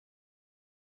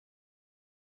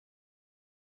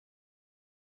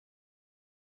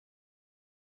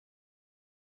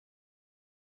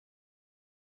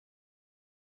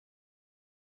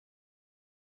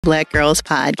Black Girls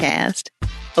Podcast,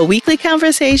 a weekly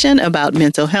conversation about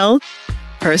mental health,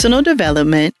 personal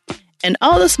development, and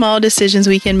all the small decisions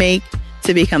we can make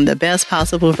to become the best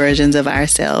possible versions of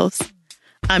ourselves.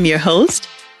 I'm your host,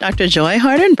 Dr. Joy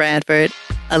Harden Bradford,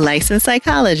 a licensed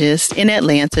psychologist in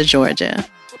Atlanta, Georgia.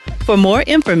 For more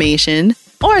information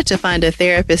or to find a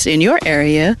therapist in your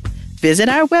area, visit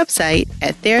our website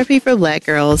at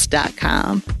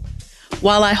therapyforblackgirls.com.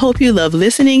 While I hope you love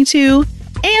listening to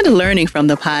and learning from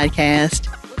the podcast,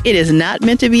 it is not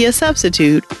meant to be a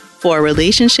substitute for a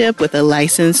relationship with a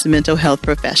licensed mental health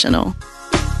professional.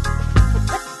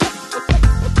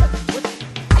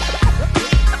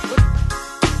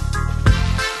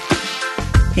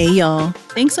 Hey y'all,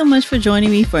 thanks so much for joining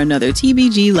me for another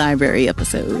TBG Library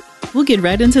episode. We'll get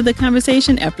right into the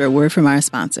conversation after a word from our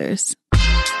sponsors.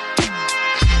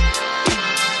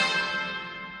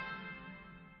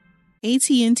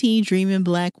 AT&T Dreamin'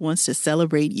 Black wants to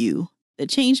celebrate you, the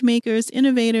change makers,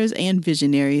 innovators, and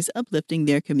visionaries uplifting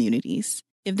their communities.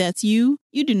 If that's you,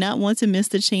 you do not want to miss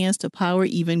the chance to power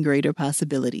even greater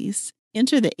possibilities.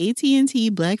 Enter the AT&T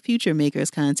Black Future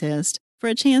Makers Contest for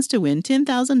a chance to win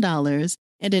 $10,000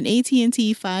 and an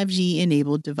AT&T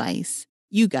 5G-enabled device.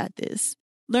 You got this.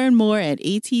 Learn more at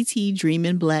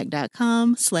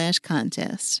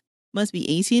attdreaminblack.com/contest. Must be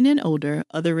 18 and older.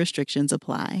 Other restrictions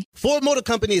apply. Ford Motor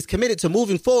Company is committed to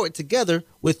moving forward together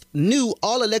with new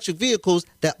all-electric vehicles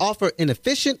that offer an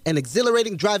efficient and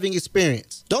exhilarating driving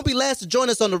experience. Don't be last to join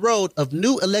us on the road of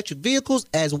new electric vehicles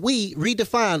as we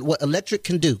redefine what electric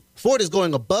can do. Ford is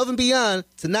going above and beyond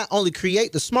to not only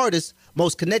create the smartest,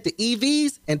 most connected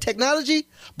EVs and technology,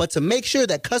 but to make sure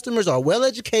that customers are well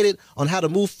educated on how to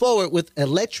move forward with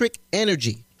electric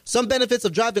energy. Some benefits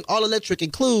of driving all-electric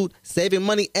include saving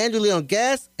money annually on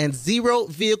gas and zero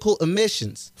vehicle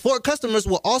emissions. Ford customers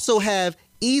will also have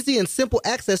easy and simple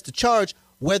access to charge,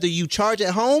 whether you charge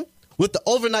at home, with the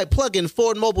overnight plug-in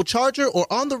Ford mobile charger, or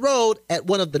on the road at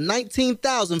one of the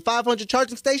 19,500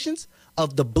 charging stations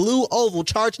of the Blue Oval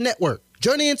Charge Network.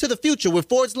 Journey into the future with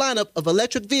Ford's lineup of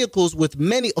electric vehicles with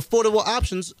many affordable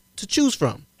options to choose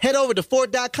from. Head over to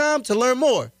Ford.com to learn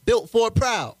more. Built Ford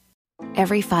proud.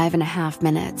 Every 5.5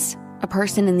 minutes, a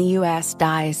person in the U.S.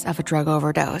 dies of a drug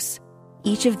overdose.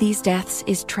 Each of these deaths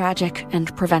is tragic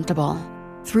and preventable.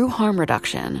 Through harm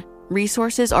reduction,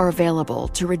 resources are available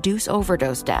to reduce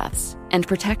overdose deaths and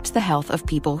protect the health of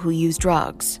people who use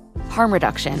drugs. Harm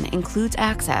reduction includes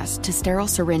access to sterile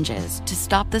syringes to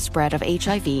stop the spread of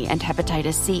HIV and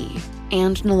hepatitis C,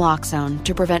 and naloxone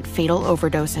to prevent fatal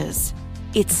overdoses.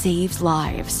 It saves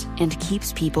lives and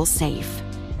keeps people safe.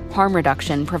 Harm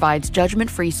reduction provides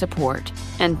judgment-free support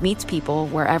and meets people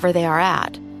wherever they are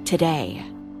at today.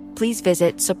 Please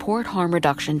visit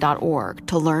supportharmreduction.org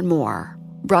to learn more.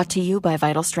 Brought to you by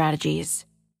Vital Strategies.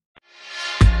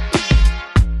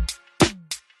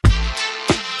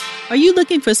 Are you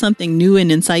looking for something new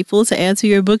and insightful to add to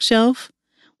your bookshelf?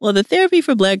 Well, the Therapy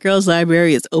for Black Girls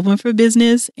Library is open for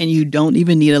business, and you don't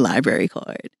even need a library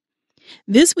card.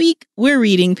 This week, we're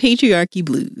reading Patriarchy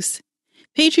Blues.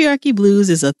 Patriarchy Blues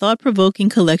is a thought-provoking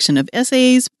collection of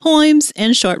essays, poems,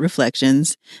 and short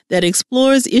reflections that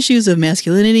explores issues of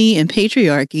masculinity and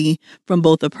patriarchy from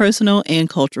both a personal and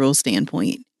cultural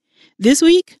standpoint. This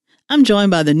week, I'm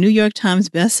joined by the New York Times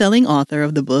best-selling author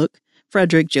of the book,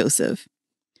 Frederick Joseph.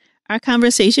 Our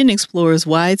conversation explores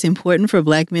why it's important for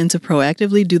Black men to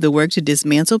proactively do the work to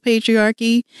dismantle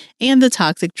patriarchy and the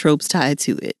toxic tropes tied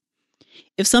to it.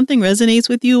 If something resonates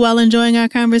with you while enjoying our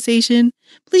conversation,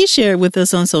 please share it with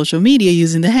us on social media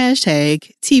using the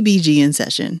hashtag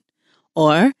TBGInSession.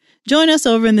 Or join us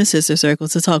over in the Sister Circle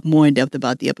to talk more in depth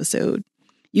about the episode.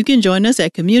 You can join us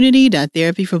at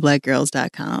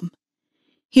community.therapyforblackgirls.com.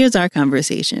 Here's our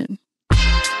conversation.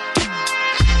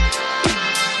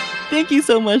 Thank you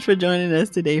so much for joining us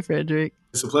today, Frederick.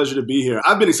 It's a pleasure to be here.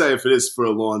 I've been excited for this for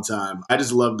a long time. I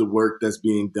just love the work that's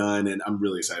being done, and I'm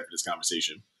really excited for this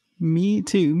conversation. Me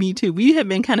too. We have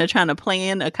been kind of trying to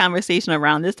plan a conversation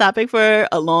around this topic for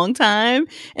a long time.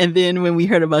 And then when we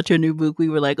heard about your new book, we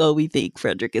were like, oh, we think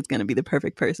Frederick is going to be the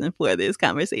perfect person for this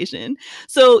conversation.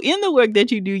 So in the work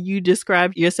that you do, you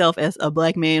describe yourself as a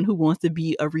Black man who wants to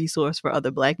be a resource for other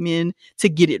Black men to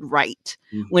get it right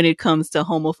when it comes to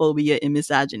homophobia and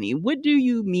misogyny. What do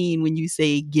you mean when you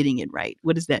say getting it right?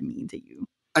 What does that mean to you?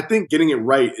 I think getting it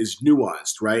right is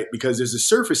nuanced, right? Because there's a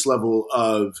surface level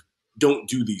of don't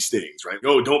do these things, right?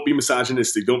 Oh, don't be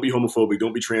misogynistic, don't be homophobic,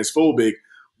 don't be transphobic.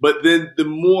 But then the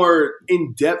more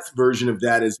in-depth version of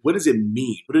that is, what does it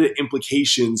mean? What are the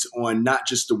implications on not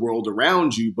just the world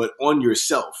around you, but on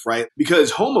yourself, right?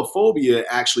 Because homophobia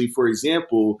actually, for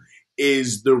example,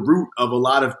 is the root of a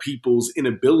lot of people's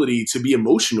inability to be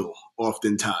emotional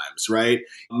oftentimes, right?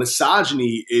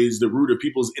 Misogyny is the root of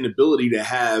people's inability to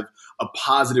have a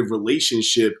positive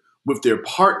relationship with their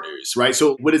partners, right?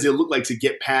 So what does it look like to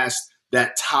get past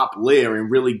that top layer and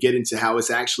really get into how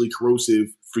it's actually corrosive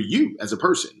for you as a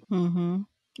person? Mm-hmm.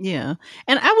 Yeah.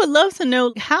 And I would love to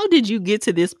know, how did you get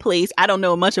to this place? I don't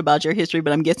know much about your history,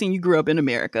 but I'm guessing you grew up in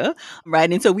America,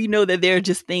 right? And so we know that there are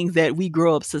just things that we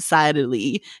grow up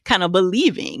societally kind of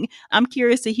believing. I'm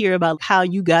curious to hear about how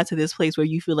you got to this place where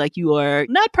you feel like you are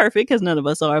not perfect, because none of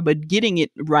us are, but getting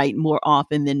it right more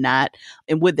often than not,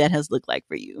 and what that has looked like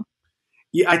for you.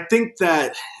 Yeah, I think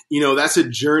that, that's a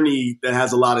journey that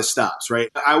has a lot of stops, right?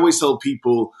 I always tell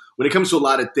people, when it comes to a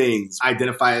lot of things, I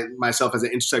identify myself as an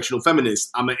intersectional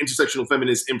feminist. I'm an intersectional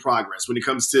feminist in progress. When it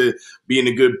comes to being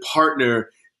a good partner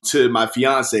to my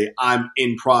fiance, I'm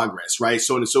in progress, right?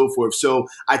 So on and so forth. So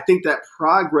I think that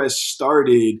progress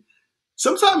started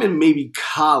sometime in maybe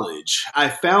college. I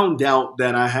found out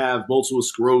that I have multiple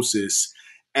sclerosis.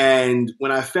 And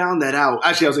when I found that out,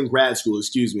 actually, I was in grad school,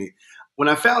 excuse me. When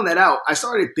I found that out, I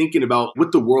started thinking about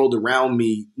what the world around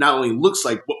me not only looks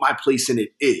like, what my place in it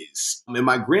is. And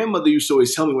my grandmother used to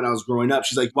always tell me when I was growing up,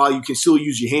 she's like, while you can still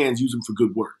use your hands, use them for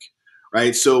good work,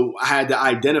 right? So I had to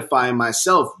identify in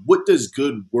myself, what does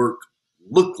good work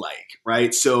look like,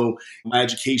 right? So my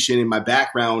education and my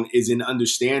background is in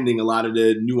understanding a lot of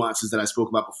the nuances that I spoke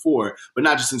about before, but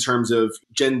not just in terms of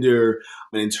gender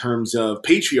and in terms of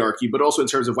patriarchy, but also in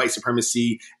terms of white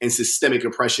supremacy and systemic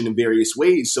oppression in various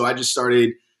ways. So I just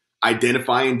started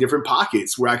identifying different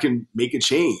pockets where I can make a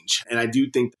change. And I do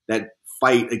think that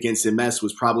fight against MS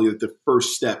was probably the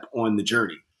first step on the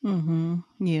journey. Mm-hmm.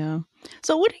 Yeah.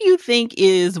 So what do you think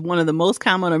is one of the most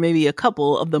common, or maybe a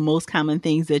couple of the most common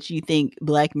things that you think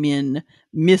Black men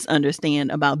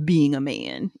misunderstand about being a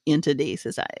man in today's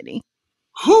society?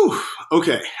 Whew.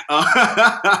 Okay.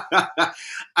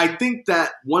 I think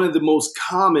that one of the most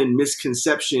common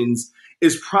misconceptions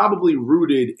is probably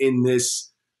rooted in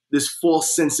this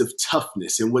false sense of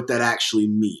toughness and what that actually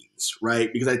means,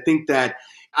 right? Because I think that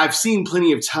I've seen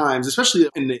plenty of times, especially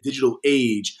in the digital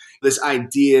age, this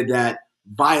idea that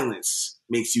violence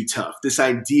makes you tough, this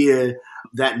idea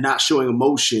that not showing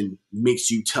emotion makes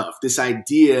you tough, this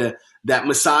idea that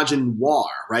misogynoir,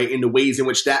 right, in the ways in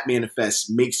which that manifests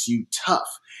makes you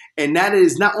tough. And that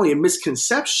is not only a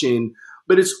misconception,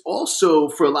 but it's also,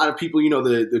 for a lot of people,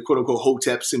 the quote unquote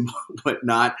hoteps and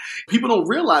whatnot, people don't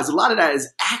realize a lot of that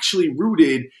is actually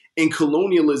rooted in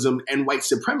colonialism and white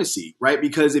supremacy, right?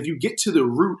 Because if you get to the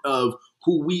root of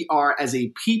who we are as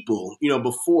a people,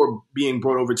 before being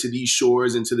brought over to these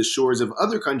shores and to the shores of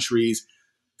other countries,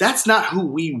 that's not who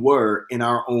we were in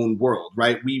our own world,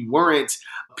 right? We weren't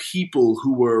people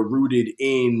who were rooted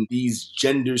in these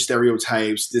gender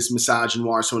stereotypes, this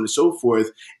misogynoir, so on and so forth.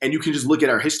 And you can just look at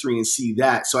our history and see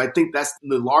that. So I think that's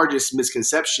the largest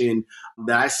misconception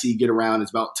that I see get around, is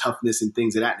about toughness and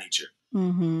things of that nature.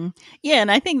 Mm-hmm. Yeah,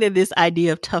 and I think that this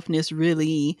idea of toughness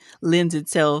really lends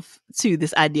itself to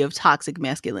this idea of toxic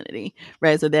masculinity,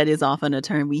 right? So that is often a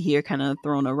term we hear kind of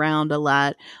thrown around a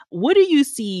lot. What do you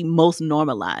see most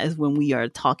normalized when we are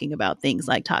talking about things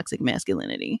like toxic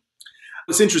masculinity?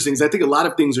 What's interesting is I think a lot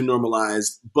of things are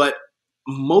normalized, but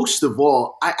most of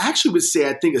all, I actually would say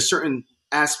I think a certain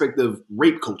aspect of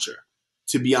rape culture,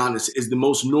 to be honest, is the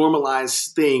most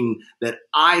normalized thing that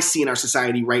I see in our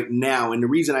society right now. And the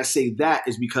reason I say that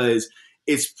is because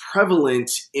it's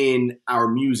prevalent in our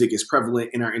music, it's prevalent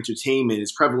in our entertainment,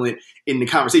 it's prevalent in the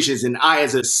conversations. And I,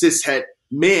 as a cishet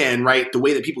man, right, the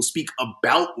way that people speak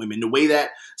about women, the way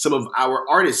that some of our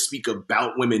artists speak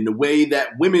about women, the way that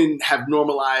women have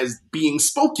normalized being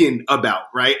spoken about,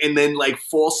 right? And then like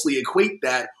falsely equate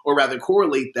that, or rather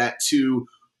correlate that to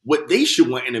what they should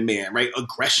want in a man, right?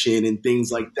 Aggression and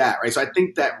things like that, right? So I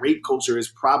think that rape culture is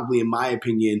probably, in my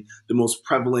opinion, the most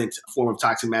prevalent form of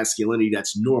toxic masculinity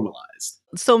that's normalized.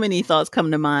 So many thoughts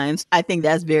come to mind. I think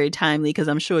that's very timely, because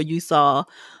I'm sure you saw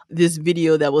this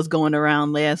video that was going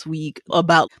around last week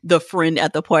about the friend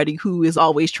at the party who is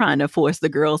always trying to force the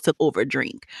girls to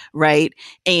overdrink, right?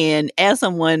 And as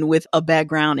someone with a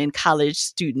background in college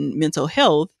student mental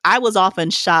health, I was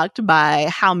often shocked by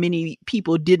how many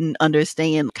people didn't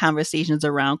understand conversations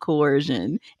around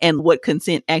coercion and what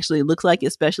consent actually looks like,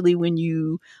 especially when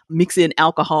you mix in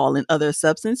alcohol and other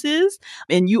substances.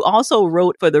 And you also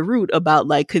wrote for The Root about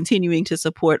like continuing to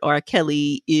support R.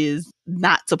 Kelly is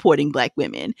not supporting Black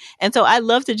women. And so I'd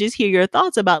love to just hear your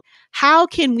thoughts about how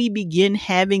can we begin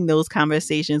having those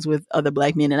conversations with other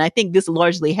Black men? And I think this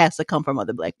largely has to come from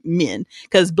other Black men,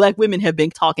 because Black women have been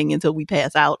talking until we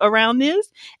pass out around this.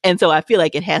 And so I feel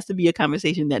like it has to be a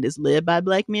conversation that is led by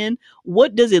Black men.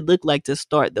 What does it look like to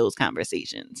start those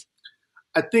conversations?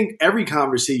 I think every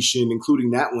conversation,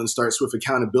 including that one, starts with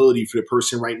accountability for the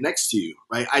person right next to you,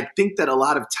 right? I think that a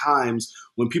lot of times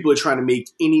when people are trying to make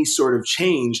any sort of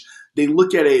change, they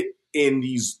look at it in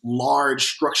these large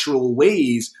structural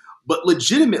ways, but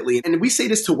legitimately, and we say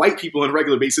this to white people on a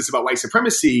regular basis about white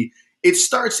supremacy, it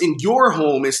starts in your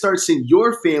home, it starts in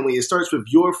your family, it starts with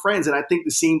your friends. And I think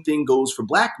the same thing goes for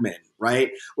Black men,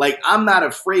 right? Like, I'm not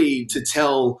afraid to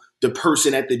tell the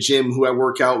person at the gym who I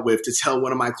work out with, to tell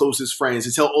one of my closest friends,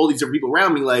 to tell all these different people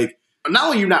around me, like, not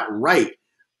only you're not right,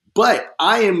 but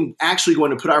I am actually going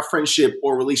to put our friendship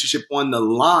or relationship on the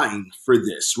line for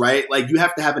this, right? Like, you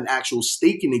have to have an actual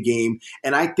stake in the game.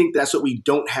 And I think that's what we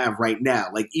don't have right now.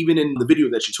 Like, even in the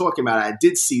video that you're talking about, I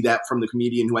did see that from the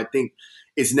comedian who I think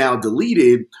is now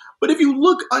deleted. But if you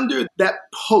look under that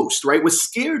post, right, what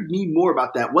scared me more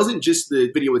about that wasn't just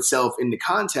the video itself in the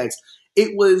context.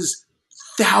 It was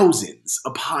thousands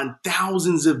upon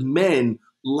thousands of men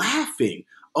laughing.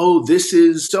 Oh, this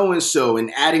is so-and-so,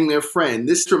 and adding their friend.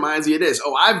 This reminds me of this.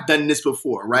 Oh, I've done this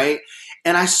before, right?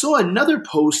 And I saw another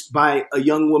post by a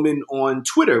young woman on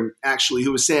Twitter, actually,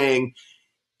 who was saying,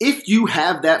 if you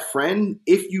have that friend,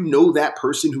 if you know that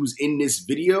person who's in this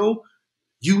video,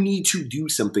 you need to do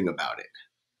something about it,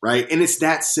 right? And it's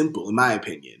that simple, in my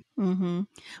opinion. Mm-hmm.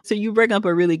 So you bring up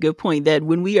a really good point that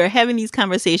when we are having these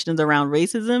conversations around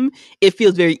racism, it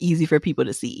feels very easy for people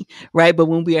to see, right? But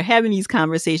when we are having these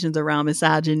conversations around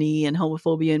misogyny and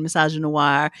homophobia and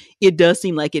misogynoir, it does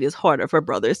seem like it is harder for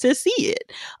brothers to see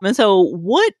it. And so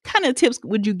what kind of tips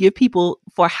would you give people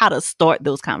for how to start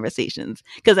those conversations?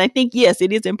 Because I think, yes,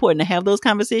 it is important to have those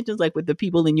conversations like with the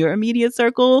people in your immediate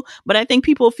circle, but I think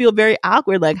people feel very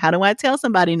awkward. Like, how do I tell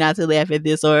somebody not to laugh at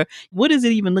this? Or what does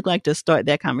it even look like to start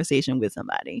that conversation with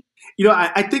somebody? You know,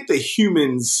 I think that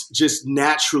humans just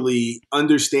naturally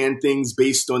understand things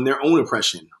based on their own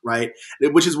oppression, right?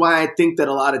 Which is why I think that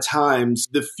a lot of times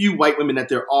the few white women that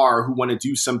there are who want to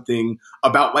do something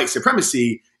about white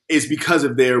supremacy is because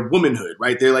of their womanhood,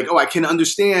 right? They're like, oh, I can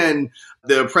understand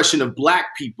the oppression of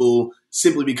Black people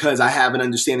simply because I have an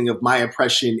understanding of my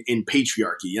oppression in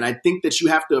patriarchy. And I think that you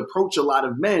have to approach a lot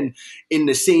of men in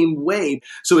the same way.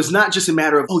 So it's not just a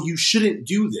matter of, oh, you shouldn't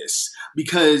do this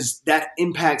because that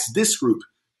impacts this group.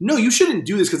 No, you shouldn't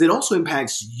do this because it also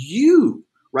impacts you,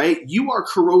 right? You are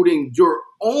corroding your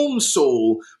own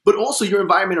soul, but also your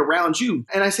environment around you.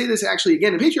 And I say this actually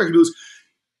again in Patriarchy Blues.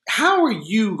 How are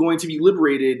you going to be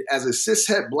liberated as a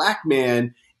cishet Black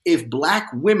man if Black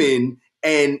women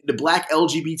and the Black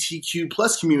LGBTQ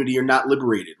plus community are not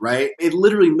liberated, right? It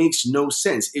literally makes no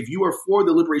sense. If you are for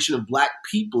the liberation of Black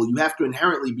people, you have to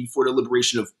inherently be for the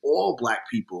liberation of all Black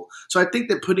people. So I think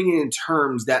that putting it in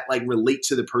terms that like relate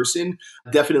to the person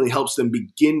definitely helps them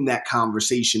begin that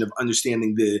conversation of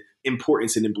understanding the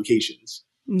importance and implications.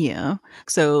 Yeah.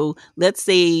 So let's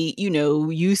say,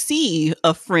 you see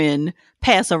a friend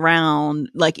pass around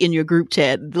like in your group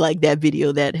chat, like that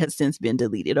video that has since been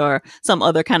deleted or some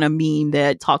other kind of meme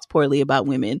that talks poorly about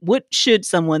women. What should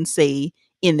someone say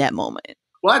in that moment?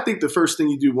 Well, I think the first thing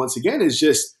you do once again is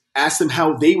just ask them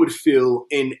how they would feel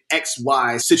in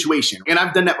XY situation. And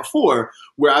I've done that before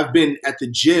where I've been at the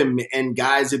gym and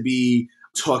guys would be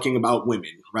talking about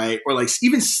women, right? Or like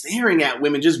even staring at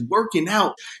women, just working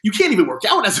out. You can't even work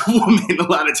out as a woman a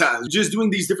lot of times, just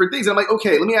doing these different things. And I'm like,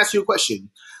 okay, let me ask you a question.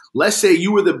 Let's say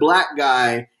you were the Black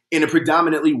guy in a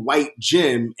predominantly white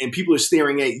gym and people are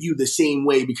staring at you the same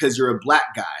way because you're a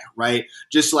Black guy, right?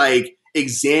 Just like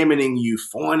examining you,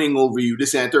 fawning over you,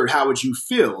 this and that, third. How would you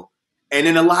feel? And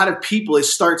then a lot of people, it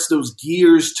starts those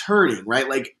gears turning, right?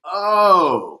 Like,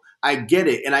 oh, I get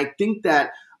it. And I think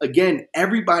that again,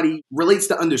 everybody relates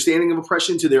the understanding of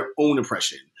oppression to their own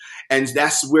oppression. And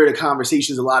that's where the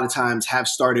conversations a lot of times have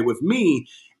started with me.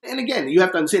 And again, you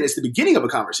have to understand it's the beginning of a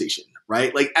conversation,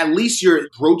 right? Like at least you're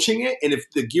broaching it. And if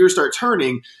the gears start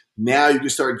turning, now you can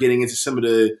start getting into some of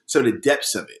the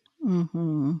depths of it.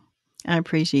 Mm-hmm. I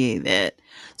appreciate that.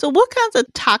 So what kinds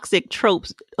of toxic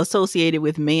tropes associated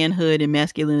with manhood and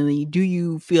masculinity do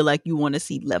you feel like you want to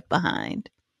see left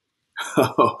behind?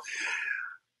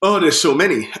 Oh, there's so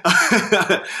many.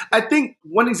 I think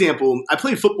one example, I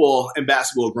played football and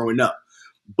basketball growing up.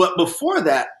 But before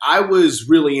that, I was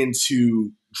really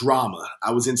into drama.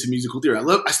 I was into musical theater.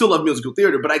 I still love musical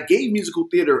theater, but I gave musical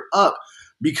theater up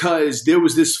because there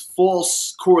was this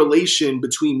false correlation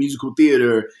between musical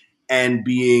theater and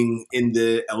being in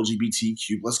the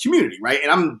LGBTQ plus community, right?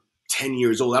 And I'm 10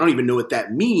 years old. I don't even know what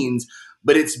that means,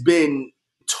 but it's been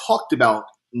talked about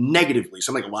negatively.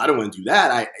 So I'm like, well, I don't want to do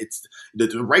that. It's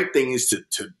the right thing is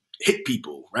to hit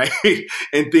people, right?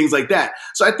 And things like that.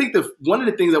 So I think one of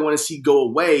the things I want to see go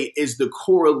away is the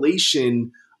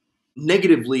correlation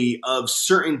negatively of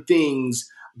certain things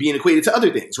being equated to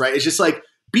other things, right? It's just like,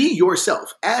 be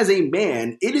yourself. As a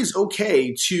man, it is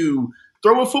okay to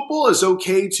throw a football. It's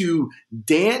okay to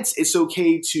dance. It's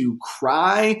okay to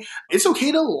cry. It's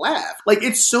okay to laugh. Like,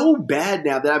 it's so bad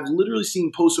now that I've literally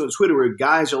seen posts on Twitter where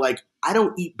guys are like, I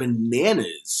don't eat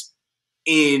bananas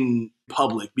in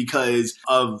public because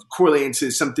of correlating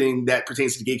to something that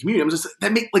pertains to the gay community. I'm just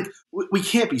we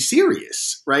can't be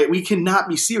serious, right? We cannot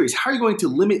be serious. How are you going to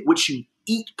limit what you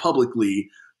eat publicly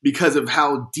because of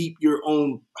how deep your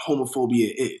own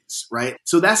homophobia is, right?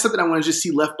 So that's something I want to just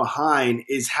see left behind,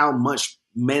 is how much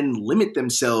men limit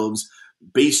themselves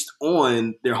based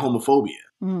on their homophobia.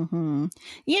 Mm-hmm.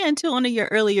 Yeah, and to one of your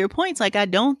earlier points, like, I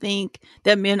don't think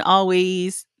that men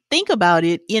always think about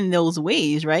it in those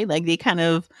ways, right? Like, they kind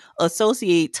of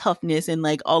associate toughness and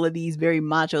like all of these very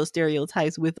macho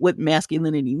stereotypes with what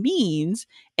masculinity means,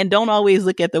 and don't always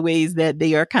look at the ways that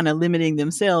they are kind of limiting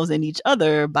themselves and each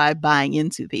other by buying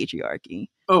into patriarchy.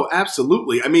 Oh,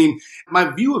 absolutely. I mean, my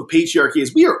view of patriarchy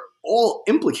is we are all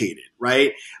implicated,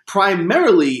 right?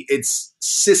 Primarily, it's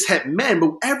cishet men,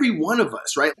 but every one of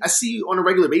us, right? I see on a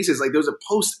regular basis, like there was a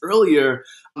post earlier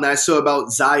that I saw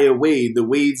about Zaya Wade, the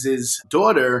Wade's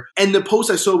daughter, and the post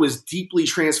I saw was deeply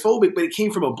transphobic, but it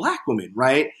came from a Black woman,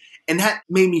 right? And that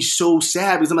made me so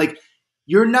sad because I'm like,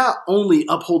 you're not only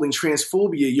upholding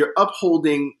transphobia, you're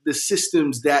upholding the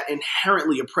systems that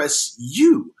inherently oppress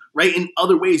you, right? In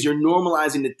other ways, you're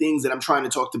normalizing the things that I'm trying to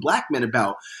talk to Black men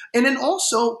about. And then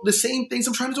also the same things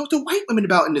I'm trying to talk to white women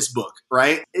about in this book,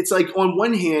 right? It's like, on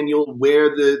one hand, you'll wear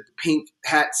the pink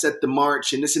hats at the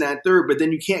march and this and that and third, but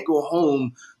then you can't go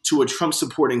home to a Trump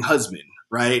supporting husband,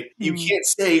 right? Mm-hmm. You can't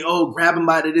say, oh, grab him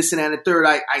by the this and that and third.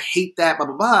 I hate that, blah,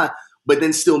 blah, blah. But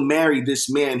then still marry this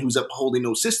man who's upholding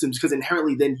those systems, because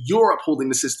inherently then you're upholding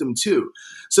the system too.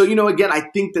 So, again, I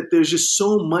think that there's just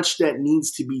so much that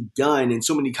needs to be done and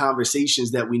so many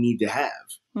conversations that we need to have.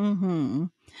 Mm-hmm.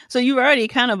 So you've already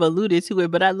kind of alluded to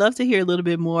it, but I'd love to hear a little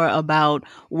bit more about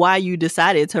why you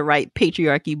decided to write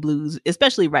Patriarchy Blues,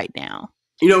 especially right now.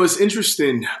 It's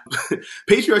interesting.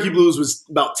 Patriarchy Blues was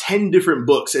about 10 different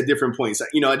books at different points. I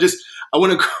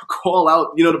want to call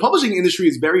out, the publishing industry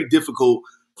is very difficult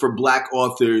for Black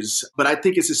authors, but I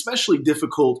think it's especially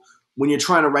difficult when you're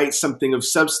trying to write something of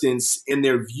substance and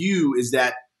their view is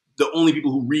that the only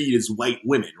people who read is white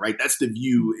women, right? That's the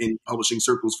view in publishing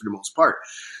circles for the most part.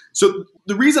 So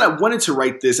the reason I wanted to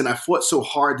write this and I fought so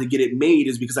hard to get it made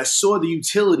is because I saw the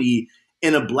utility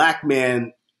in a Black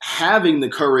man having the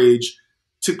courage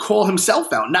to call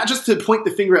himself out, not just to point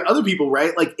the finger at other people,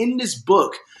 right? Like in this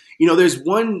book, there's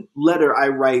one letter I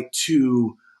write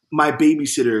to my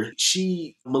babysitter.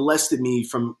 She molested me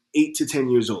from 8 to 10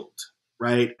 years old,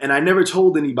 right? And I never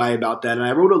told anybody about that. And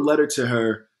I wrote a letter to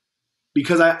her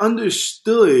because I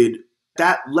understood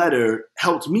that letter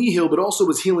helped me heal, but also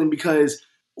was healing because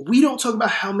we don't talk about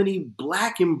how many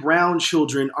Black and brown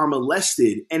children are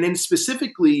molested, and then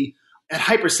specifically and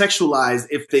hypersexualized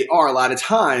if they are a lot of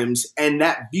times. And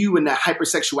that view and that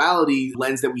hypersexuality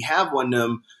lens that we have on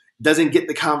them doesn't get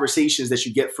the conversations that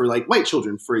you get for like white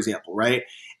children, for example, right?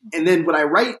 And then what I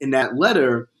write in that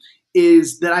letter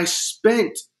is that I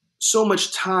spent so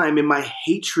much time in my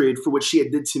hatred for what she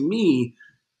had did to me,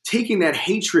 taking that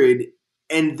hatred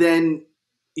and then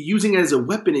using it as a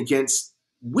weapon against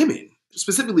women,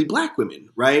 specifically Black women,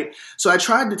 right? So I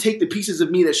tried to take the pieces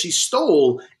of me that she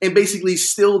stole and basically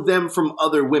steal them from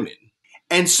other women.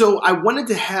 And so I wanted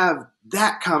to have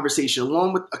that conversation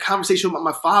along with a conversation about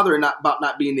my father and about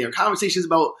not being there, conversations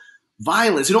about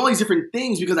violence and all these different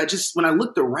things, because when I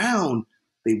looked around,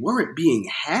 they weren't being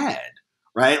had,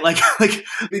 right? Like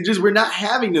we're not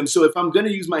having them. So if I'm going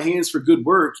to use my hands for good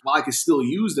work, while I could still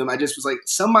use them, I just was like,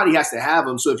 somebody has to have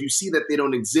them. So if you see that they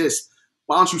don't exist,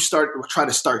 why don't you try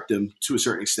to start them to a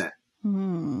certain extent?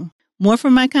 More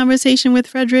from my conversation with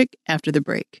Frederick after the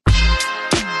break.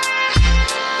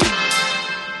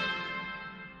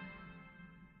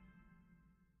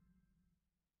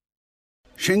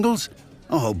 Shingles?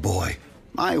 Oh boy,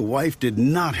 my wife did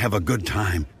not have a good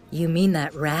time. You mean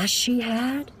that rash she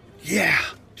had? Yeah,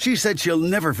 she said she'll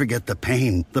never forget the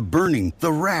pain, the burning,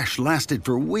 the rash lasted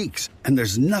for weeks, and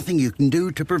there's nothing you can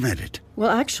do to prevent it. Well,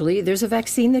 actually, there's a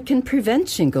vaccine that can prevent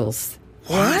shingles.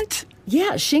 What?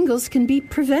 Yeah, shingles can be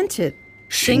prevented.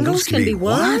 Shingles can be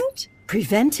what?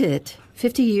 Prevented.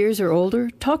 50 years or older,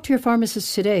 talk to your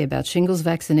pharmacist today about shingles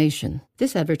vaccination.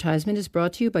 This advertisement is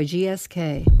brought to you by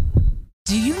GSK.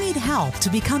 Do you need help to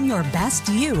become your best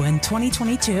you in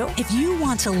 2022? If you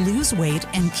want to lose weight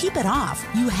and keep it off,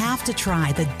 you have to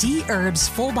try the D-Herbs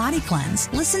Full Body Cleanse.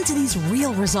 Listen to these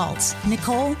real results.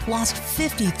 Nicole lost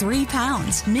 53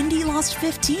 pounds. Mindy lost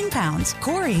 15 pounds.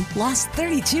 Corey lost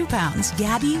 32 pounds.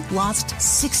 Gabby lost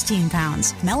 16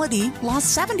 pounds. Melody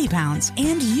lost 70 pounds.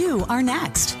 And you are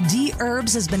next.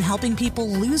 D-Herbs has been helping people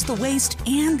lose the waist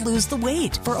and lose the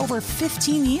weight for over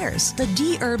 15 years. The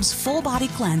D-Herbs Full Body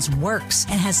Cleanse works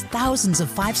and has thousands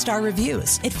of 5-star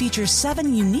reviews. It features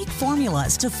 7 unique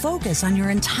formulas to focus on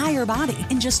your entire body.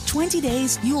 In just 20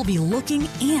 days, you will be looking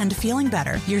and feeling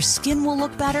better. Your skin will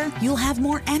look better. You'll have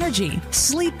more energy,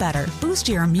 sleep better, boost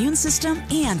your immune system,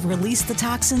 and release the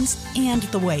toxins and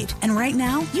the weight. And right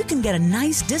now, you can get a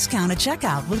nice discount at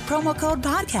checkout with promo code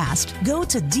PODCAST. Go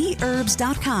to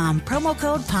dherbs.com, promo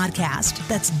code PODCAST.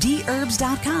 That's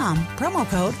dherbs.com, promo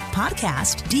code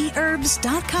PODCAST.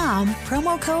 dherbs.com,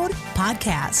 promo code PODCAST.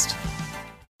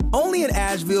 Only in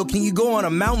Asheville can you go on a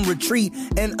mountain retreat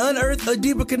and unearth a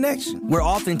deeper connection, where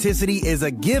authenticity is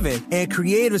a given and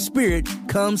creative spirit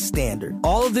comes standard.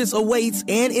 All of this awaits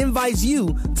and invites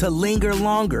you to linger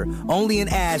longer. Only in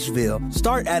Asheville.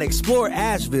 Start at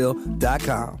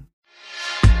exploreasheville.com.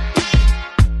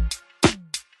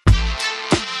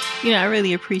 I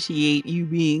really appreciate you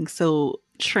being so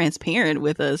transparent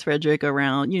with us, Frederick,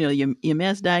 around, your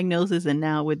MS diagnosis and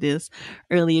now with this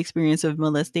early experience of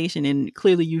molestation. And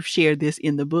clearly you've shared this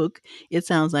in the book, it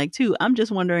sounds like, too. I'm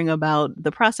just wondering about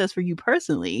the process for you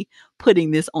personally putting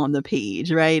this on the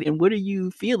page, right? And what are you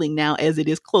feeling now as it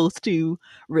is close to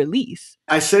release?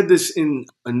 I said this in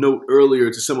a note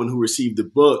earlier to someone who received the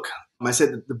book. I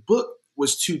said that the book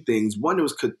was 2 things. 1, it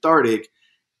was cathartic,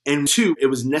 and 2, it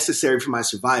was necessary for my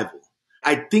survival.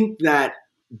 I think that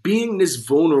being this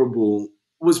vulnerable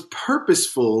was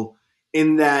purposeful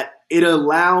in that it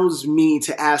allows me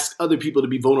to ask other people to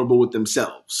be vulnerable with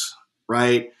themselves,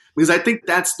 right? Because I think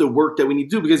that's the work that we need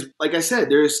to do. Because like I said,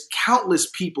 there's countless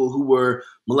people who were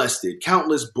molested,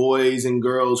 countless boys and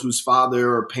girls whose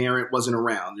father or parent wasn't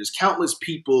around. There's countless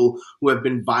people who have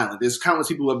been violent. There's countless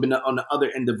people who have been on the other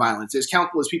end of violence. There's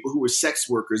countless people who were sex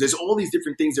workers. There's all these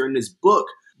different things that are in this book.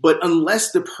 But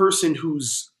unless the person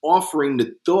who's offering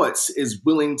the thoughts is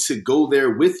willing to go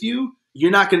there with you, you're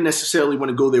not going to necessarily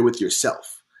want to go there with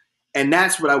yourself. And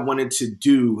that's what I wanted to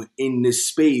do in this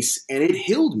space. And it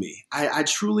healed me. I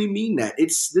truly mean that.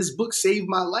 This book saved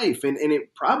my life, and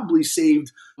it probably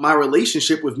saved my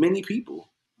relationship with many people.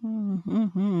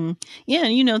 Mm-hmm. Yeah,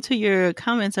 and to your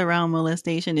comments around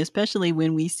molestation, especially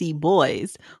when we see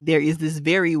boys, there is this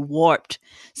very warped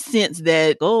sense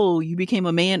that, oh, you became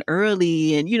a man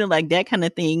early and, like that kind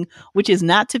of thing, which is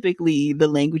not typically the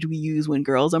language we use when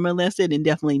girls are molested, and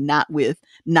definitely not with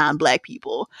non-Black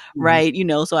people, right?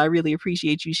 So I really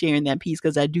appreciate you sharing that piece,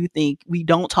 because I do think we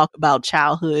don't talk about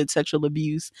childhood sexual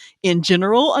abuse in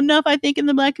general enough, I think, in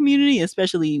the Black community,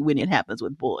 especially when it happens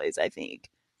with boys, I think.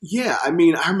 Yeah, I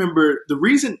remember the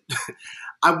reason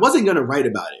I wasn't going to write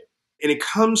about it, and it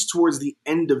comes towards the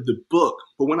end of the book.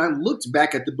 But when I looked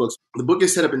back at the book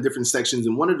is set up in different sections,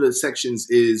 and one of the sections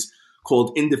is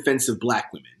called In Defense of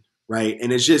Black Women, right?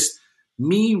 And it's just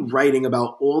me writing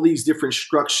about all these different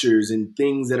structures and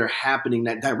things that are happening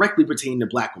that directly pertain to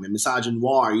Black women.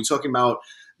 Misogynoir, you're talking about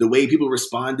the way people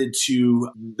responded to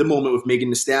the moment with Megan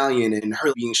Thee Stallion and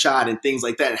her being shot and things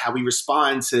like that, and how we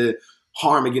respond to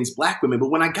harm against Black women. But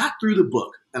when I got through the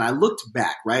book and I looked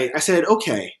back, right, I said,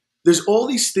 okay, there's all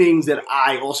these things that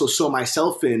I also saw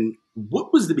myself in.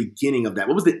 What was the beginning of that?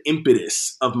 What was the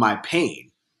impetus of my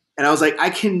pain? And I was like, I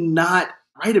cannot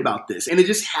write about this. And it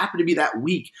just happened to be that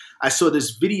week I saw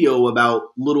this video about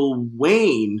Lil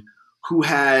Wayne, who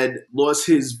had lost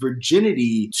his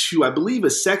virginity to, I believe, a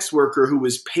sex worker who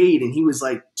was paid, and he was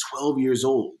like 12 years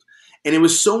old. And it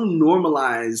was so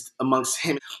normalized amongst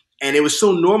him. And it was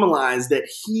so normalized that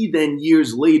he then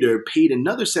years later paid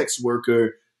another sex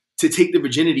worker to take the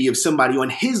virginity of somebody on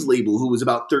his label who was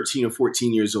about 13 or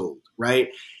 14 years old, right?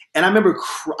 And I remember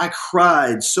I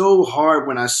cried so hard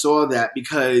when I saw that,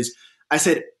 because I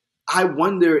said, I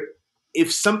wonder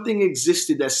if something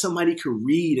existed that somebody could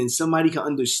read and somebody could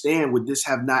understand, would this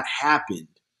have not happened,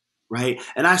 right?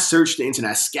 And I searched the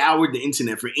internet, I scoured the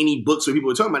internet for any books where people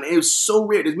were talking about it. It was so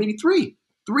rare. There's maybe three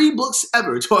books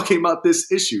ever talking about this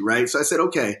issue, right? So I said,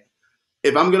 okay,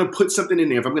 if I'm going to put something in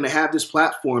there, if I'm going to have this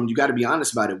platform, you got to be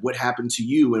honest about it. What happened to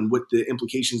you and what the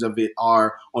implications of it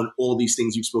are on all these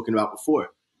things you've spoken about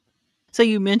before. So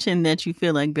you mentioned that you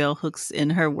feel like Bell Hooks in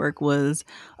her work was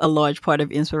a large part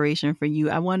of inspiration for you.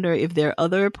 I wonder if there are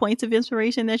other points of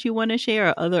inspiration that you want to share,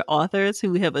 or other authors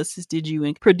who have assisted you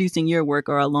in producing your work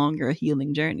or along your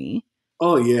healing journey.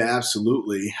 Oh, yeah,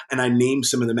 absolutely. And I named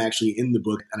some of them actually in the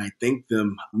book, and I thank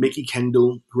them. Mickey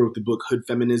Kendall, who wrote the book Hood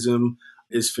Feminism,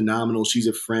 is phenomenal. She's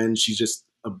a friend. She's just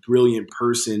a brilliant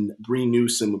person. Bree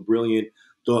Newsom, a brilliant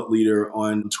thought leader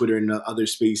on Twitter and other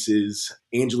spaces.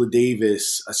 Angela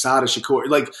Davis, Asada Shakur.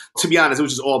 Like, to be honest, it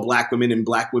was just all Black women, and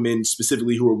Black women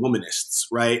specifically who are womanists,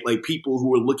 right? Like people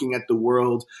who are looking at the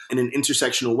world in an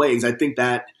intersectional ways. I think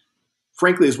that,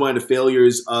 frankly, is one of the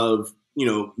failures of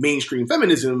mainstream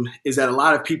feminism, is that a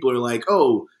lot of people are like,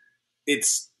 oh,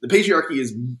 it's the patriarchy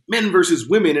is men versus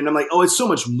women. And I'm like, oh, it's so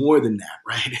much more than that,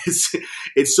 right?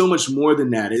 It's so much more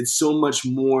than that. It's so much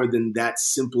more than that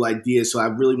simple idea. So I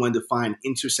really wanted to find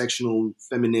intersectional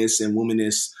feminists and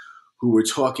womanists who were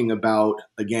talking about,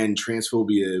 again,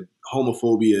 transphobia,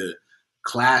 homophobia,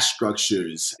 class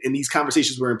structures. And these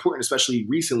conversations were important, especially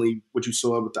recently, what you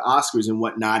saw with the Oscars and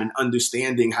whatnot, and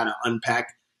understanding how to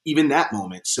unpack even that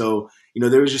moment. So,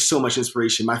 there was just so much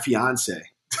inspiration. My fiance,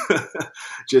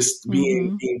 just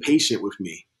being patient with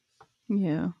me.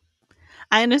 Yeah.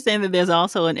 I understand that there's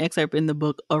also an excerpt in the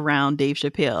book around Dave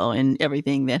Chappelle and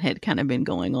everything that had kind of been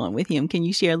going on with him. Can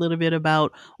you share a little bit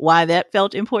about why that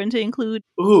felt important to include?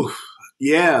 Ooh,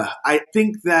 yeah. I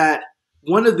think that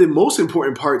one of the most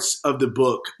important parts of the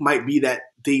book might be that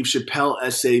Dave Chappelle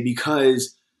essay,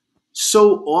 because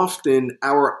so often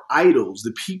our idols,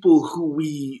 the people who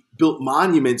we built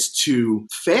monuments to,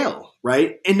 fail,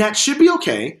 right? And that should be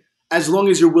okay as long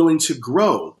as you're willing to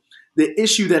grow. The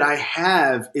issue that I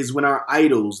have is when our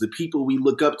idols, the people we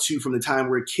look up to from the time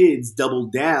we're kids, double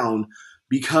down,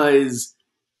 because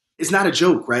it's not a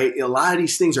joke, right? A lot of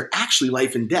these things are actually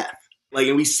life and death. Like,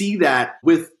 and we see that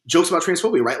with jokes about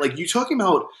transphobia, right? Like, you talking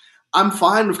about, I'm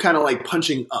fine with kind of like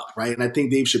punching up, right? And I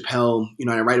think Dave Chappelle, and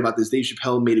I write about this, Dave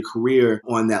Chappelle made a career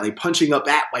on that, like punching up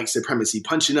at white supremacy,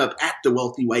 punching up at the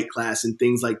wealthy white class and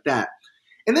things like that.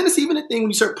 And then it's even a thing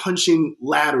when you start punching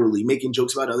laterally, making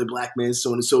jokes about other Black men, so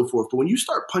on and so forth. But when you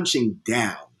start punching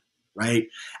down, right,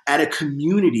 at a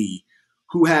community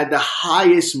who had the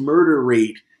highest murder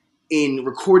rate in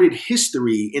recorded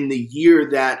history in the year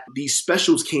that these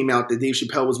specials came out that Dave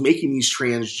Chappelle was making these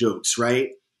trans jokes, right?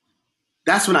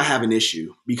 That's when I have an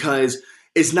issue, because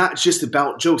it's not just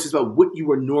about jokes. It's about what you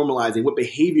are normalizing, what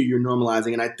behavior you're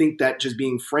normalizing. And I think that, just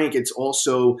being frank, it's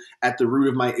also at the root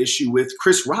of my issue with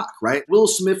Chris Rock, right? Will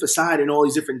Smith aside and all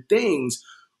these different things,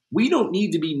 we don't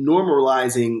need to be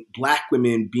normalizing Black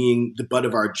women being the butt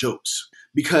of our jokes,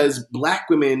 because Black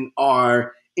women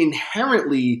are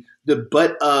inherently the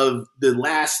butt of the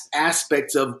last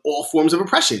aspects of all forms of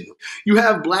oppression. You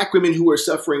have Black women who are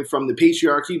suffering from the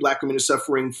patriarchy. Black women are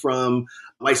suffering from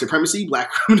white supremacy.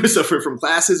 Black women are suffering from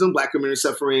classism. Black women are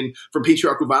suffering from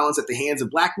patriarchal violence at the hands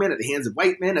of Black men, at the hands of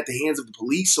white men, at the hands of the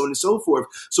police, so on and so forth.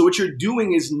 So what you're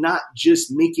doing is not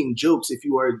just making jokes. If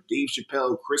you are Dave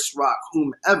Chappelle, Chris Rock,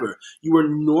 whomever, you are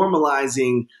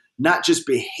normalizing not just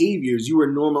behaviors, you are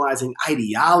normalizing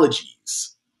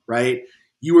ideologies, right?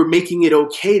 You are making it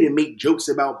okay to make jokes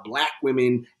about Black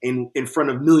women in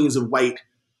front of millions of white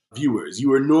viewers.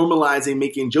 You are normalizing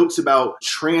making jokes about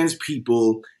trans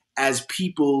people, as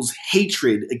people's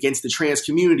hatred against the trans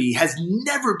community has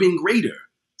never been greater,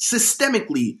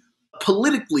 systemically,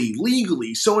 politically,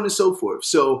 legally, so on and so forth.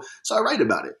 So I write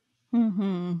about it.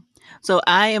 Mm-hmm. So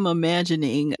I am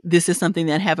imagining this is something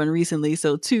that happened recently,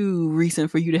 so too recent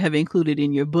for you to have included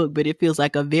in your book, but it feels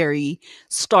like a very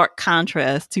stark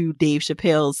contrast to Dave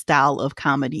Chappelle's style of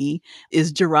comedy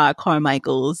is Gerard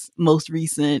Carmichael's most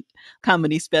recent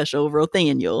comedy special,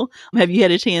 Rothaniel. Have you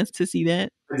had a chance to see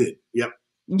that? I did. Yep.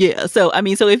 Yeah. So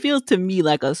it feels to me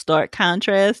like a stark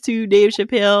contrast to Dave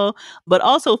Chappelle, but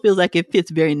also feels like it fits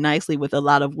very nicely with a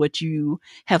lot of what you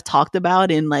have talked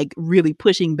about, and like really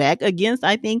pushing back against,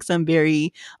 I think, some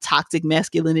very toxic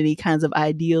masculinity kinds of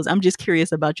ideals. I'm just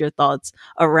curious about your thoughts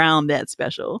around that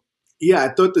special. Yeah,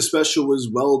 I thought the special was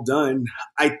well done.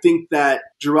 I think that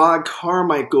Gerard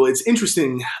Carmichael, it's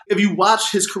interesting. If you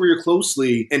watch his career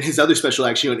closely, and his other special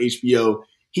actually on HBO,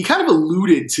 he kind of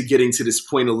alluded to getting to this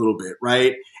point a little bit,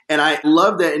 right? And I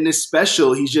love that in this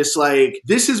special, he's just like,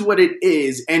 this is what it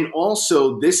is. And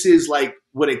also, this is like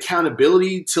what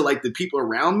accountability to like the people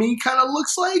around me kind of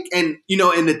looks like. And,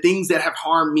 and the things that have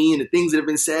harmed me and the things that have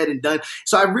been said and done.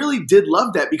 So I really did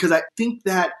love that, because I think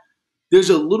that there's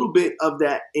a little bit of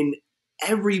that in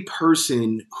every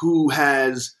person who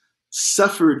has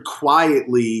suffered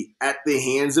quietly at the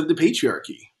hands of the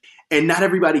patriarchy. And not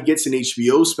everybody gets an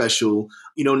HBO special.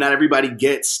 Not everybody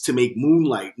gets to make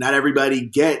Moonlight. Not everybody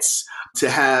gets to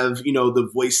have, the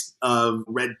voice of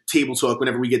Red Table Talk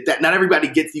whenever we get that. Not everybody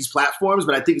gets these platforms,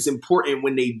 but I think it's important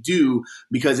when they do,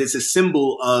 because it's a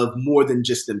symbol of more than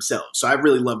just themselves. So I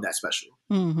really love that special.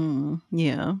 Mm-hmm.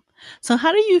 Yeah. So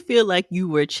how do you feel like you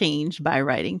were changed by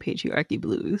writing Patriarchy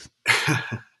Blues?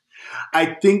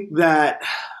 I think that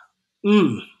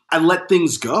I let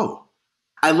things go.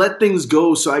 I let things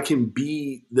go so I can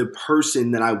be the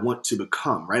person that I want to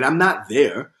become, right? I'm not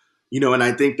there, and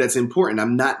I think that's important.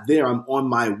 I'm not there. I'm on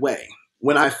my way.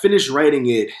 When I finished writing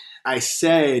it, I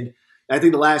said, I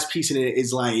think the last piece in it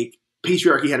is like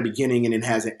patriarchy had a beginning and it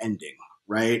has an ending,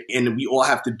 right? And we all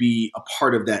have to be a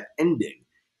part of that ending.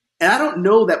 And I don't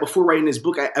know that before writing this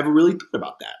book, I ever really thought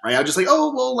about that, right? I was just like,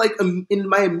 oh, well, like in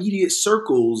my immediate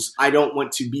circles, I don't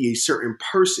want to be a certain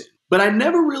person. But I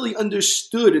never really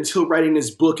understood until writing this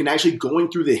book and actually going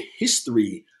through the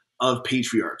history of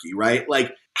patriarchy, right?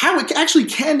 Like how it actually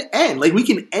can end. Like we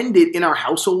can end it in our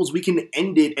households, we can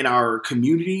end it in our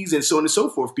communities and so on and so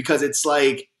forth, because it's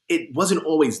like it wasn't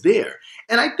always there.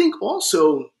 And I think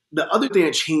also the other thing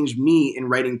that changed me in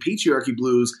writing Patriarchy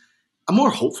Blues, I'm more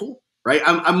hopeful. Right?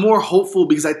 I'm more hopeful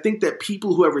because I think that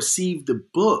people who have received the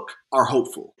book are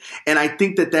hopeful. And I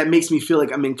think that makes me feel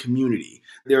like I'm in community.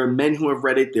 There are men who have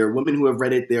read it. There are women who have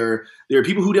read it. There are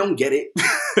people who don't get it.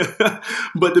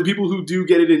 But the people who do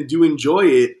get it and do enjoy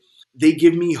it, they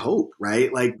give me hope,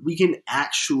 right? Like we can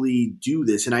actually do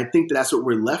this. And I think that that's what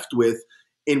we're left with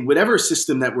in whatever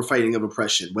system that we're fighting of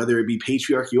oppression, whether it be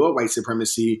patriarchy or white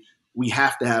supremacy. We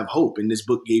have to have hope. And this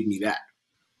book gave me that.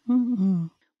 Mm-hmm.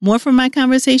 More from my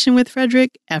conversation with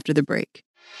Frederick after the break.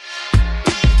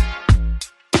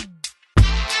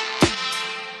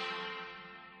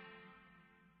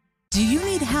 Do you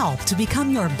need help to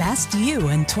become your best you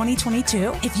in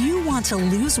 2022? If you want to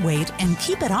lose weight and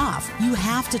keep it off, you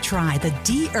have to try the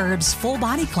D-Herbs Full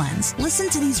Body Cleanse. Listen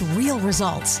to these real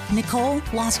results. Nicole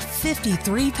lost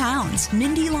 53 pounds.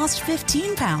 Mindy lost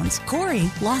 15 pounds. Corey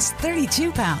lost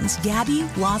 32 pounds. Gabby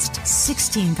lost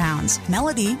 16 pounds.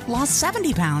 Melody lost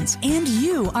 70 pounds. And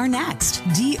you are next.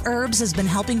 D-Herbs has been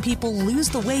helping people lose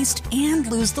the waist and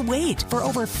lose the weight for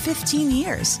over 15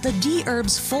 years. The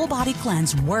D-Herbs Full Body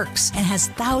Cleanse works and has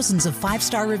thousands of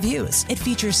 5-star reviews. It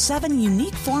features 7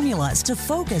 unique formulas to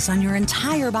focus on your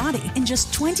entire body. In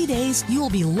just 20 days, you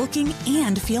will be looking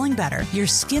and feeling better. Your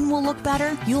skin will look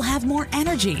better, you'll have more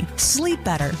energy, sleep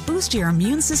better, boost your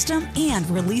immune system, and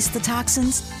release the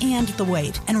toxins and the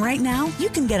weight. And right now, you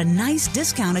can get a nice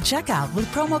discount at checkout with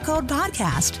promo code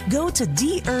podcast. Go to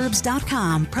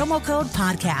dherbs.com, promo code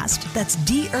podcast. That's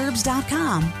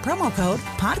dherbs.com, promo code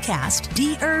podcast.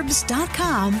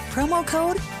 dherbs.com, promo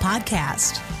code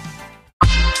podcast.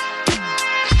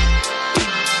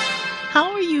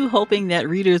 How are you hoping that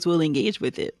readers will engage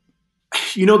with it?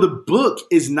 The book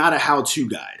is not a how-to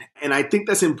guide. And I think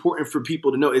that's important for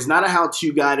people to know. It's not a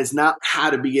how-to guide. It's not how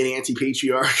to be an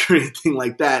anti-patriarch or anything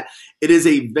like that. It is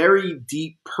a very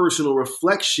deep personal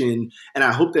reflection. And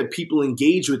I hope that people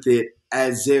engage with it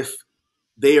as if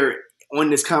they are on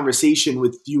this conversation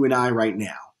with you and I right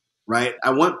now. Right? I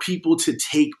want people to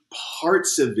take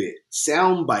parts of it,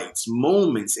 sound bites,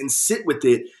 moments, and sit with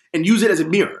it and use it as a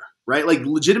mirror, right? Like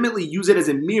legitimately use it as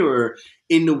a mirror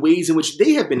in the ways in which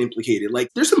they have been implicated.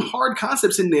 Like there's some hard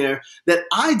concepts in there that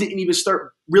I didn't even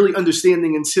start really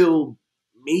understanding until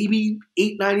maybe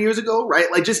 8-9 years ago, right?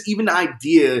 Like just even the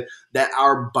idea that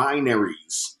our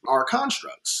binaries are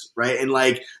constructs, right? And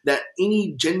like that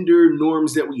any gender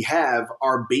norms that we have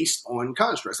are based on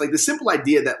constructs. Like the simple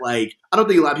idea that like, I don't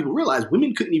think a lot of people realize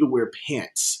women couldn't even wear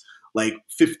pants like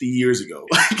 50 years ago.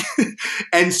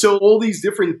 And so all these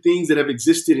different things that have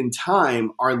existed in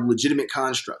time are legitimate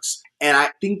constructs. And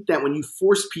I think that when you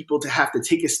force people to have to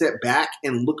take a step back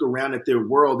and look around at their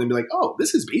world and be like, oh,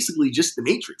 this is basically just the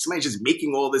Matrix. Somebody's just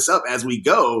making all this up as we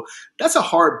go. That's a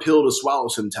hard pill to swallow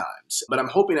sometimes. But I'm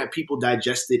hoping that people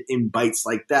digest it in bites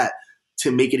like that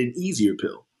to make it an easier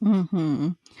pill.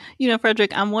 Mm-hmm.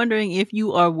 Frederick, I'm wondering if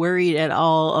you are worried at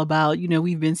all about,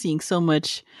 we've been seeing so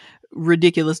much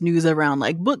ridiculous news around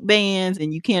like book bans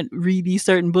and you can't read these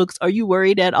certain books. Are you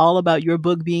worried at all about your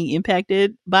book being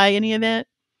impacted by any of that?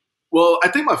 Well, I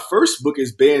think my first book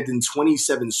is banned in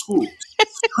 27 schools.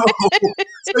 It's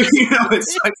like,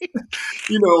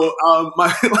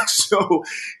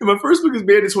 my first book is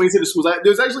banned in 27 schools.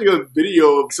 There's actually a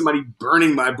video of somebody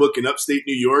burning my book in upstate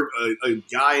New York. A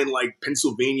guy in like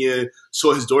Pennsylvania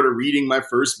saw his daughter reading my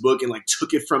first book and like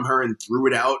took it from her and threw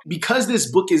it out. Because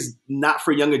this book is not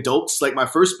for young adults, like my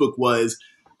first book was,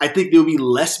 I think there'll be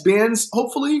less bans,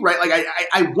 hopefully, right? Like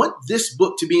I want this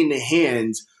book to be in the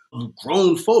hands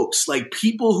grown folks, like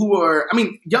people who are, I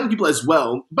mean, young people as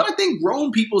well, but I think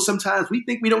grown people, sometimes we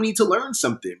think we don't need to learn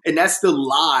something. And that's the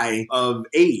lie of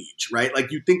age, right?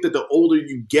 Like you think that the older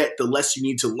you get, the less you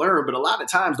need to learn. But a lot of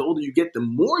times, the older you get, the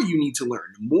more you need to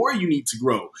learn, the more you need to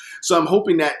grow. So I'm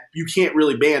hoping that you can't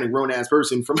really ban a grown ass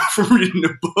person from reading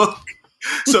the book.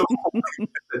 So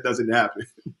that doesn't happen.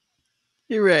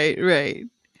 Right, right.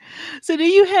 So do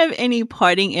you have any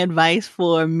parting advice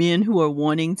for men who are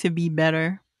wanting to be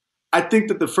better? I think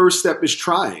that the first step is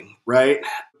trying, right?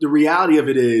 The reality of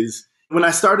it is, when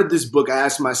I started this book, I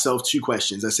asked myself two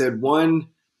questions. I said, one,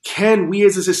 can we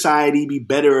as a society be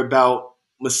better about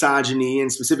misogyny and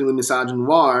specifically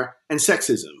misogynoir and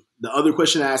sexism? The other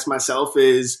question I asked myself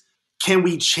is, can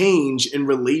we change in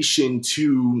relation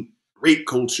to rape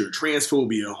culture,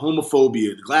 transphobia,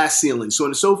 homophobia, the glass ceiling, so on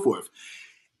and so forth?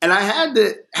 And I had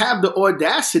to have the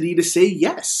audacity to say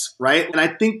yes, right? And I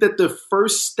think that the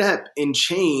first step in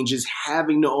change is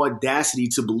having the audacity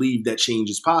to believe that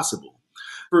change is possible.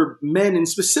 For men, and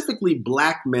specifically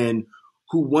Black men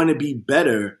who want to be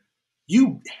better,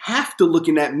 you have to look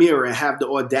in that mirror and have the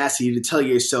audacity to tell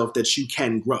yourself that you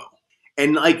can grow.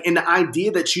 And the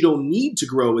idea that you don't need to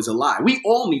grow is a lie. We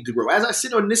all need to grow. As I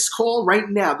sit on this call right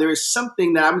now, there is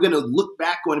something that I'm going to look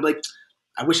back on and be like,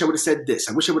 I wish I would have said this.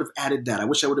 I wish I would have added that. I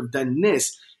wish I would have done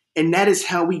this. And that is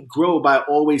how we grow, by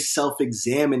always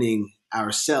self-examining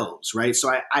ourselves, right?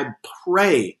 So I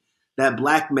pray that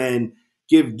Black men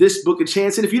give this book a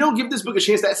chance. And if you don't give this book a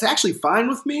chance, that's actually fine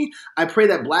with me. I pray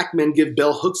that Black men give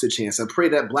Bell Hooks a chance. I pray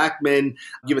that Black men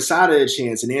give Asada a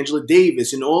chance, and Angela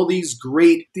Davis, and all these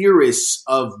great theorists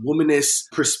of womanist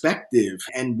perspective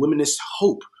and womanist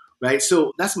hope, right?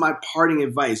 So that's my parting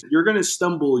advice. You're going to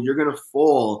stumble. You're going to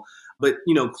fall. But,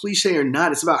 cliche or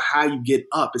not, it's about how you get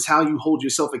up. It's how you hold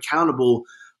yourself accountable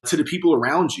to the people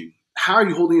around you. How are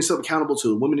you holding yourself accountable to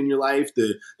the women in your life,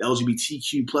 the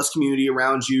LGBTQ plus community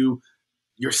around you,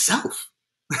 yourself?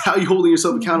 How are you holding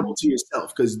yourself accountable to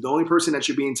yourself? Because the only person that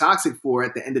you're being toxic for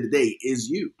at the end of the day is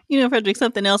you. Frederick,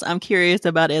 something else I'm curious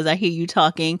about as I hear you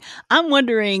talking, I'm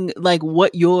wondering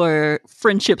what your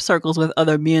friendship circles with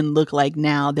other men look like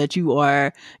now that you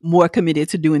are more committed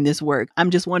to doing this work.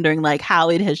 I'm just wondering how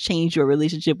it has changed your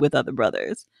relationship with other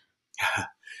brothers.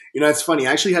 It's funny.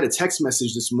 I actually had a text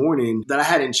message this morning that I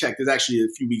hadn't checked. It's actually a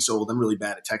few weeks old. I'm really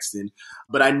bad at texting.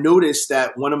 But I noticed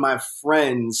that one of my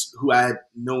friends who I had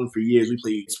known for years, we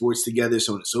played sports together,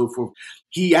 so on and so forth,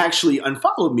 he actually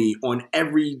unfollowed me on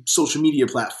every social media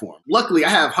platform. Luckily, I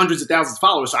have hundreds of thousands of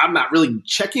followers, so I'm not really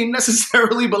checking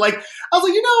necessarily. But I was like,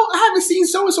 I haven't seen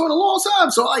so-and-so in a long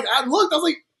time. So I looked, I was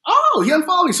like, oh, he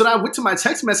unfollowed me. So then I went to my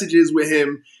text messages with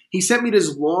him. He sent me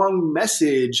this long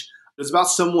message. It was about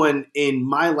someone in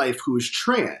my life who is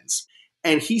trans.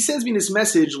 And he sends me this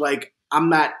message I'm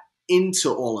not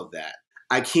into all of that.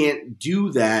 I can't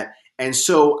do that. And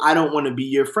so I don't want to be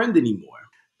your friend anymore.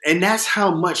 And that's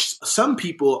how much some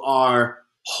people are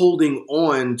holding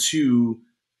on to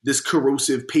this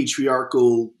corrosive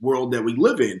patriarchal world that we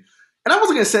live in. And I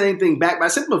wasn't going to say anything back, but I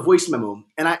sent him a voice memo.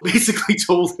 And I basically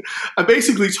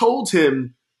told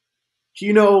him,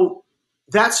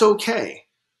 that's okay.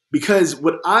 Because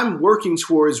what I'm working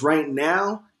towards right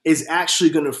now is actually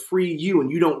going to free you, and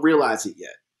you don't realize it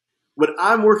yet. What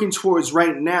I'm working towards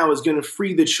right now is going to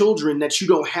free the children that you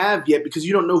don't have yet, because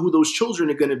you don't know who those children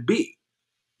are going to be.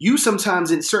 You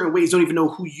sometimes in certain ways don't even know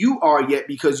who you are yet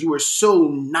because you are so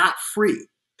not free.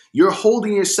 You're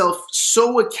holding yourself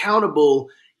so accountable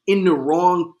in the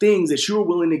wrong things that you're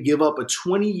willing to give up a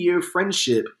 20-year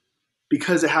friendship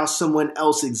because of how someone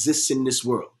else exists in this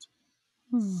world.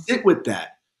 Sit with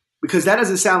that. Because that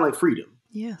doesn't sound like freedom.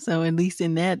 Yeah. So at least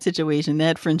in that situation,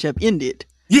 that friendship ended.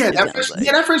 Yeah,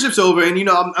 that friendship's over, and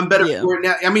I'm better for it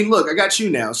now. I mean, look, I got you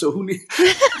now, so who needs?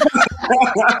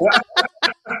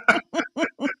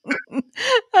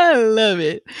 I love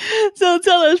it. So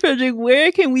tell us, Frederick,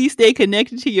 where can we stay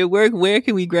connected to your work? Where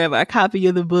can we grab our copy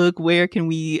of the book? Where can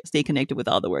we stay connected with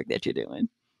all the work that you're doing?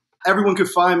 Everyone can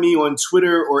find me on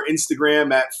Twitter or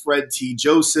Instagram at Fred T.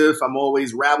 Joseph. I'm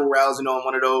always rabble-rousing on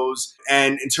one of those.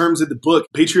 And in terms of the book,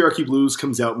 Patriarchy Blues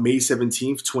comes out May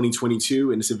 17th,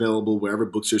 2022, and it's available wherever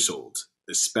books are sold,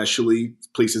 especially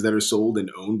places that are sold and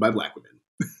owned by Black women.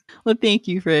 Well, thank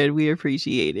you, Fred. We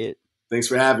appreciate it. Thanks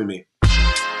for having me.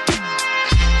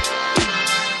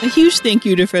 A huge thank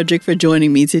you to Frederick for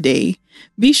joining me today.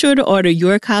 Be sure to order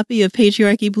your copy of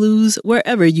Patriarchy Blues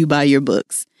wherever you buy your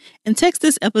books. And text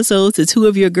this episode to 2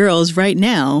 of your girls right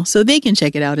now so they can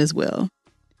check it out as well.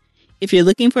 If you're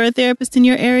looking for a therapist in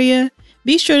your area,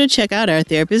 be sure to check out our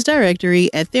therapist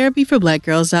directory at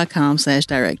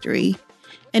therapyforblackgirls.com/directory.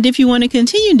 And if you want to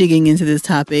continue digging into this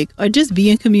topic or just be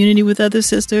in community with other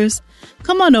sisters,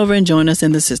 come on over and join us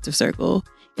in the Sister Circle.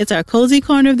 It's our cozy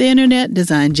corner of the internet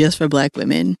designed just for Black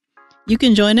women. You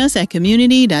can join us at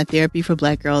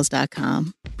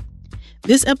community.therapyforblackgirls.com.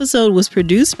 This episode was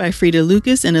produced by Frida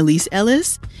Lucas and Elise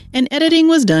Ellis, and editing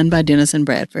was done by Dennison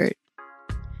Bradford.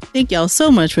 Thank y'all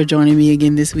so much for joining me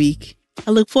again this week.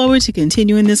 I look forward to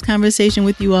continuing this conversation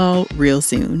with you all real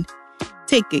soon.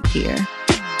 Take good care.